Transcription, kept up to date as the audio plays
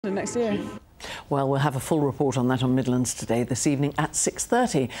Next year. Well, we'll have a full report on that on Midlands Today this evening at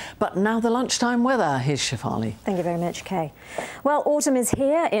 6:30. But now the lunchtime weather. Here's Shefali. Thank you very much, Kay. Well, autumn is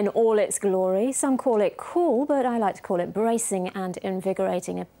here in all its glory. Some call it cool, but I like to call it bracing and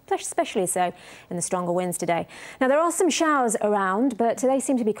invigorating, especially so in the stronger winds today. Now, there are some showers around, but they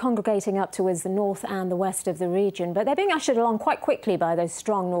seem to be congregating up towards the north and the west of the region. But they're being ushered along quite quickly by those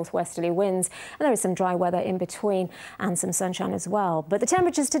strong northwesterly winds, and there is some dry weather in between and some sunshine as well. But the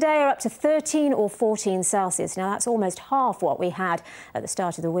temperatures today are up to 13 or 14 Celsius. Now, that's almost half what we had at the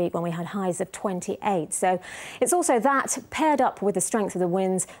start of the week when we had highs of 28. So it's also that paired up with the strength of the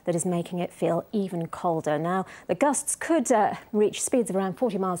winds that is making it feel even colder. Now, the gusts could reach speeds of around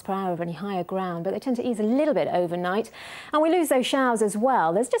 40 miles per hour of any higher ground, but they tend to ease a little bit overnight. And we lose those showers as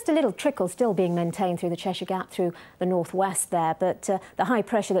well. There's just a little trickle still being maintained through the Cheshire Gap through the northwest there, but the high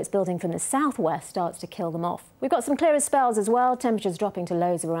pressure that's building from the southwest starts to kill them off. We've got some clearer spells as well, temperatures dropping to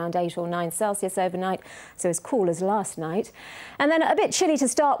lows of around 8 or 9 Celsius overnight, so as cool as last night. And then a bit chilly to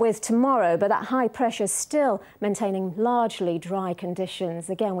start with tomorrow, but that high pressure still maintaining largely dry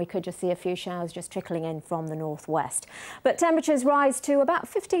conditions. Again, we could just see a few showers just trickling in from the northwest. But temperatures rise to about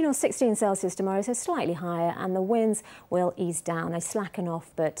 15 or 16 Celsius tomorrow, so slightly higher, and the winds will ease down. They slacken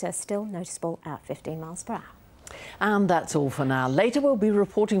off, but still noticeable at 15 miles per hour. And that's all for now. Later we'll be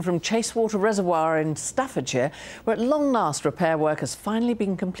reporting from Chasewater Reservoir in Staffordshire, where at long last repair work has finally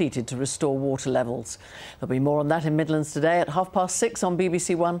been completed to restore water levels. There'll be more on that in Midlands Today at 6:30 on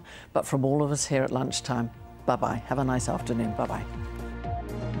BBC One, but from all of us here at lunchtime, bye-bye. Have a nice afternoon. Bye-bye.